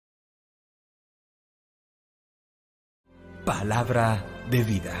Palabra de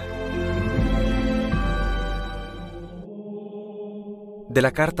vida. De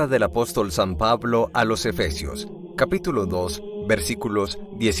la carta del apóstol San Pablo a los Efesios, capítulo 2, versículos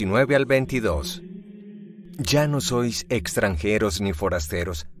 19 al 22. Ya no sois extranjeros ni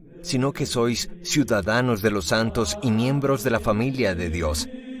forasteros, sino que sois ciudadanos de los santos y miembros de la familia de Dios.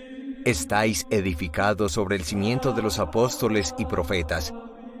 Estáis edificados sobre el cimiento de los apóstoles y profetas,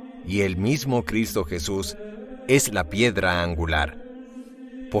 y el mismo Cristo Jesús es la piedra angular.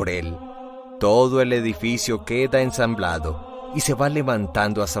 Por él, todo el edificio queda ensamblado y se va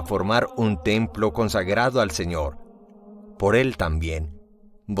levantando hasta formar un templo consagrado al Señor. Por él también,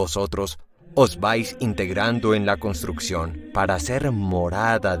 vosotros os vais integrando en la construcción para ser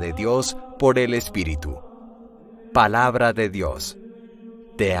morada de Dios por el Espíritu. Palabra de Dios.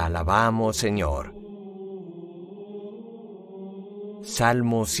 Te alabamos, Señor.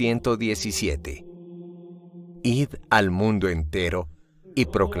 Salmo 117. Id al mundo entero y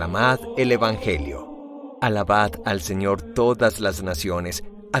proclamad el Evangelio. Alabad al Señor todas las naciones,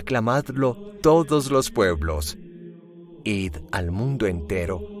 aclamadlo todos los pueblos. Id al mundo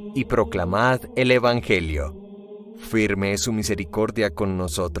entero y proclamad el Evangelio. Firme es su misericordia con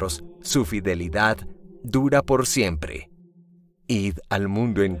nosotros, su fidelidad dura por siempre. Id al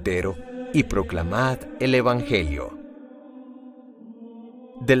mundo entero y proclamad el Evangelio.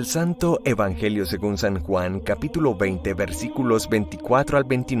 Del Santo Evangelio según San Juan, capítulo 20, versículos 24 al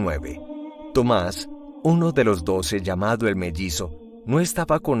 29. Tomás, uno de los 12, llamado el Mellizo, no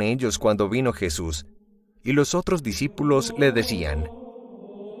estaba con ellos cuando vino Jesús, y los otros discípulos le decían: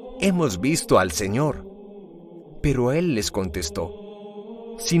 «Hemos visto al Señor». Pero él les contestó: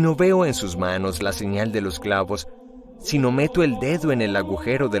 «Si no veo en sus manos la señal de los clavos, si no meto el dedo en el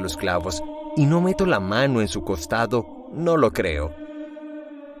agujero de los clavos, y no meto la mano en su costado, no lo creo».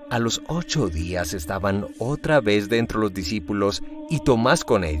 A los 8 días estaban otra vez dentro los discípulos y Tomás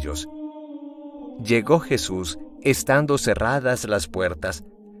con ellos. Llegó Jesús, estando cerradas las puertas,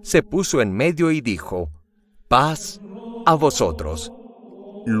 se puso en medio y dijo: «Paz a vosotros».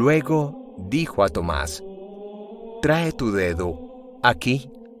 Luego dijo a Tomás: «Trae tu dedo,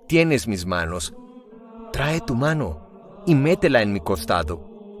 aquí tienes mis manos. Trae tu mano y métela en mi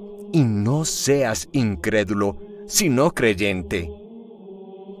costado. Y no seas incrédulo, sino creyente».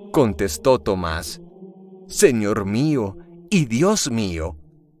 Contestó Tomás: «Señor mío y Dios mío».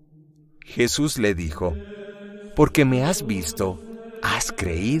 Jesús le dijo: «Porque me has visto, ¿has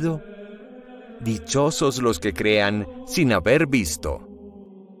creído? Dichosos los que crean sin haber visto».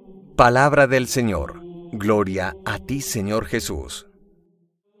 Palabra del Señor. Gloria a ti, Señor Jesús.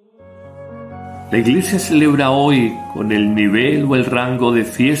 La Iglesia celebra hoy, con el nivel o el rango de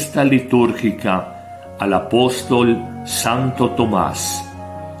fiesta litúrgica, al apóstol Santo Tomás.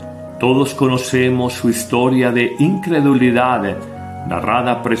 Todos conocemos su historia de incredulidad,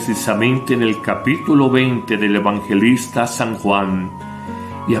 narrada precisamente en el capítulo 20 del evangelista San Juan.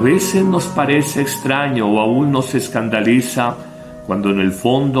 Y a veces nos parece extraño o aún nos escandaliza cuando en el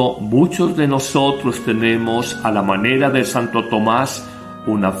fondo muchos de nosotros tenemos, a la manera de Santo Tomás,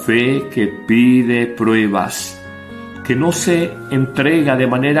 una fe que pide pruebas, que no se entrega de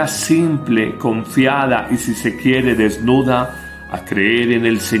manera simple, confiada y, si se quiere, desnuda, a creer en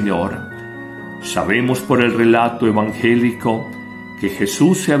el Señor. Sabemos por el relato evangélico que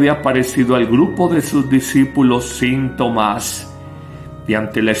Jesús se había aparecido al grupo de sus discípulos sin Tomás, y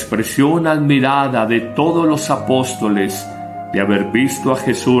ante la expresión admirada de todos los apóstoles de haber visto a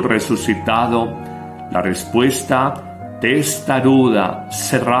Jesús resucitado, la respuesta testaruda,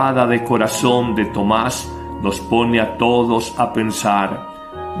 cerrada de corazón de Tomás nos pone a todos a pensar: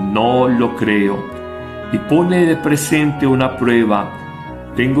 no lo creo. Y pone de presente una prueba: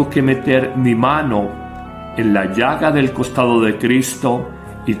 tengo que meter mi mano en la llaga del costado de Cristo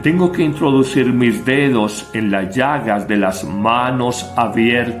y tengo que introducir mis dedos en las llagas de las manos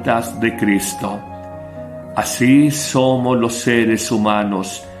abiertas de Cristo. Así somos los seres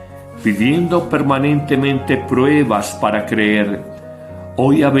humanos, pidiendo permanentemente pruebas para creer.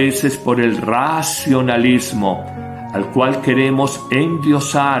 Hoy a veces por el racionalismo al cual queremos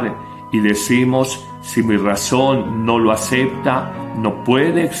endiosar y decimos: si mi razón no lo acepta, no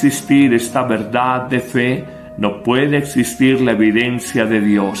puede existir esta verdad de fe, no puede existir la evidencia de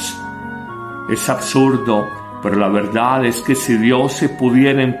Dios. Es absurdo, pero la verdad es que si Dios se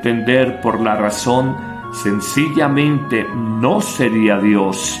pudiera entender por la razón, sencillamente no sería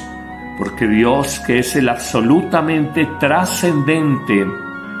Dios, porque Dios, que es el absolutamente trascendente,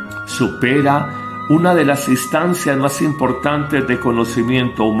 supera una de las instancias más importantes de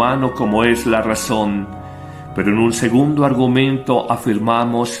conocimiento humano, como es la razón. Pero en un segundo argumento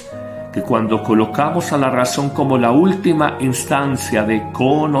afirmamos que cuando colocamos a la razón como la última instancia de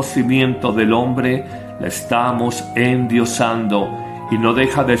conocimiento del hombre, la estamos endiosando y no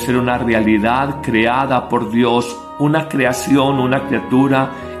deja de ser una realidad creada por Dios, una creación, una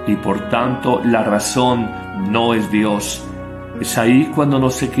criatura, y por tanto la razón no es Dios. Es ahí cuando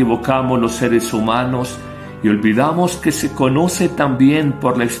nos equivocamos los seres humanos y olvidamos que se conoce también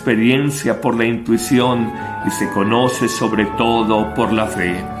por la experiencia, por la intuición, y se conoce sobre todo por la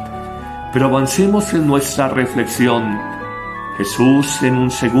fe. Pero avancemos en nuestra reflexión. Jesús en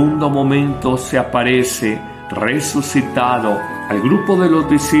un segundo momento se aparece resucitado al grupo de los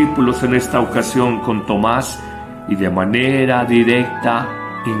discípulos, en esta ocasión con Tomás, y de manera directa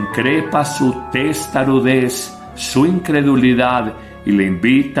increpa su testarudez, su incredulidad, y le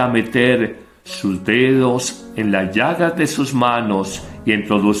invita a meter sus dedos en las llagas de sus manos y a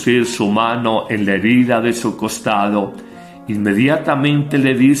introducir su mano en la herida de su costado. Inmediatamente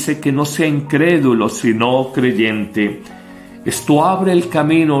le dice que no sea incrédulo, sino creyente. Esto abre el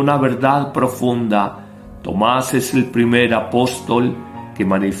camino a una verdad profunda. Tomás es el primer apóstol que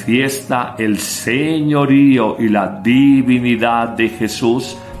manifiesta el señorío y la divinidad de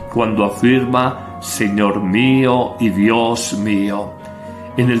Jesús cuando afirma: Señor mío y Dios mío.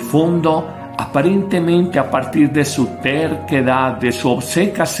 En el fondo, aparentemente a partir de su terquedad, de su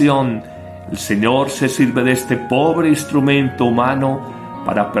obcecación, el Señor se sirve de este pobre instrumento humano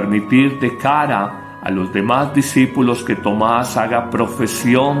para permitir de cara a los demás discípulos que Tomás haga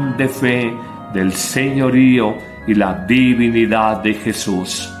profesión de fe del señorío y la divinidad de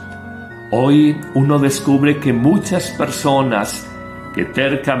Jesús. Hoy uno descubre que muchas personas que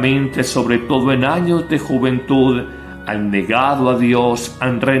tercamente, sobre todo en años de juventud, han negado a Dios,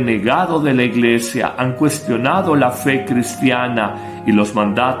 han renegado de la Iglesia, han cuestionado la fe cristiana y los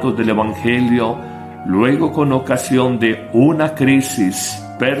mandatos del Evangelio, luego con ocasión de una crisis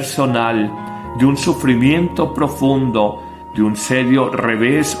personal, de un sufrimiento profundo, de un serio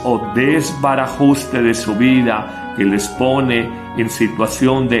revés o desbarajuste de su vida que les pone en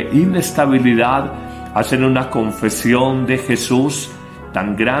situación de inestabilidad, hacen una confesión de Jesús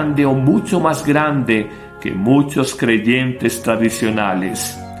tan grande o mucho más grande que muchos creyentes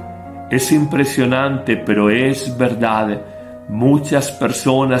tradicionales. Es impresionante, pero es verdad. Muchas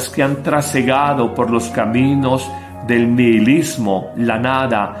personas que han trasegado por los caminos del nihilismo, la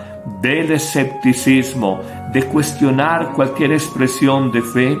nada, del escepticismo, de cuestionar cualquier expresión de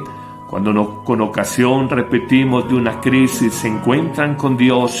fe, cuando con ocasión, repetimos, de una crisis se encuentran con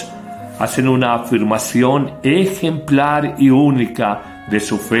Dios, hacen una afirmación ejemplar y única de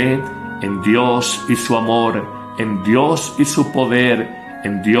su fe en Dios y su amor, en Dios y su poder,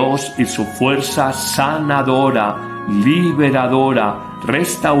 en Dios y su fuerza sanadora, liberadora,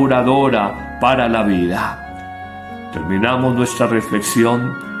 restauradora para la vida. Terminamos nuestra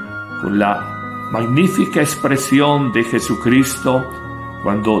reflexión con la magnífica expresión de Jesucristo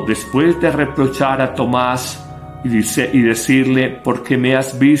cuando, después de reprochar a Tomás y decirle: porque me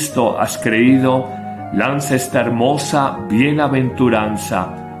has visto, has creído, lanza esta hermosa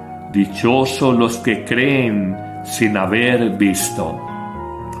bienaventuranza: dichosos los que creen sin haber visto.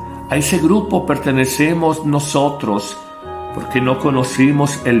 A ese grupo pertenecemos nosotros, porque no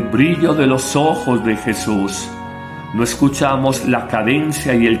conocimos el brillo de los ojos de Jesús, no escuchamos la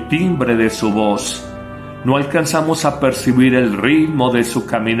cadencia y el timbre de su voz, no alcanzamos a percibir el ritmo de su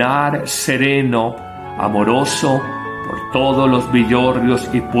caminar sereno, amoroso, por todos los villorrios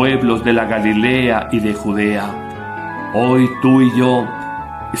y pueblos de la Galilea y de Judea. Hoy tú y yo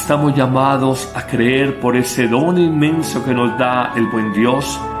estamos llamados a creer por ese don inmenso que nos da el buen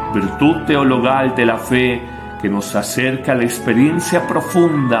Dios, virtud teologal de la fe, que nos acerca a la experiencia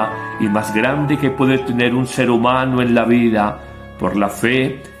profunda y más grande que puede tener un ser humano en la vida. Por la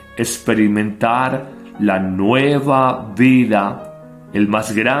fe, experimentar la nueva vida, el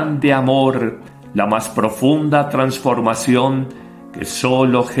más grande amor, la más profunda transformación que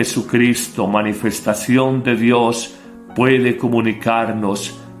solo Jesucristo, manifestación de Dios, puede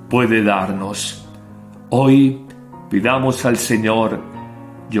comunicarnos, puede darnos. Hoy pidamos al Señor: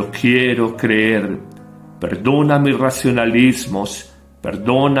 yo quiero creer, perdona mis racionalismos,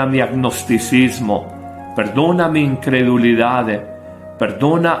 perdona mi agnosticismo, perdona mi incredulidad,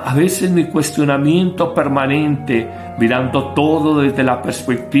 perdona a veces mi cuestionamiento permanente, mirando todo desde la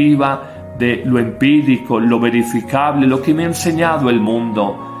perspectiva de lo empírico, lo verificable, lo que me ha enseñado el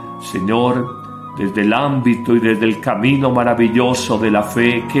mundo. Señor, desde el ámbito y desde el camino maravilloso de la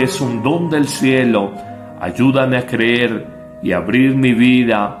fe, que es un don del cielo, ayúdame a creer y abrir mi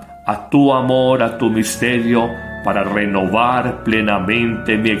vida a tu amor, a tu misterio, para renovar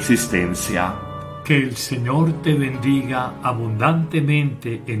plenamente mi existencia. Que el Señor te bendiga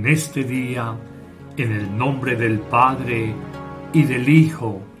abundantemente en este día, en el nombre del Padre, y del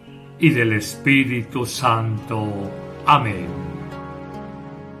Hijo, y del Espíritu Santo. Amén.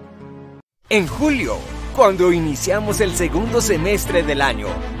 En julio, cuando iniciamos el segundo semestre del año,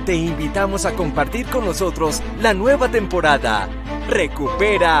 te invitamos a compartir con nosotros la nueva temporada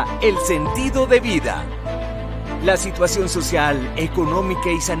Recupera el sentido de vida. La situación social, económica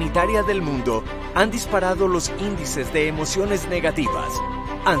y sanitaria del mundo han disparado los índices de emociones negativas,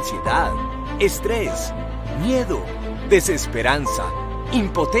 ansiedad, estrés, miedo, desesperanza,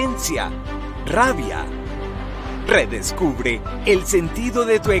 impotencia, rabia. Redescubre el sentido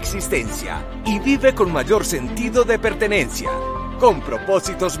de tu existencia y vive con mayor sentido de pertenencia, con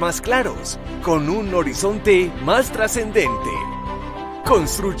propósitos más claros, con un horizonte más trascendente.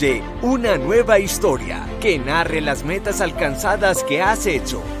 Construye una nueva historia que narre las metas alcanzadas que has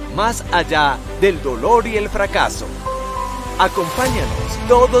hecho, más allá del dolor y el fracaso. Acompáñanos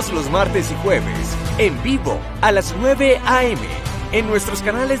todos los martes y jueves, en vivo a las 9 a.m., en nuestros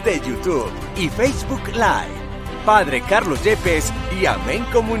canales de YouTube y Facebook Live. Padre Carlos Yepes y Amén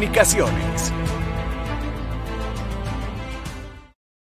Comunicaciones.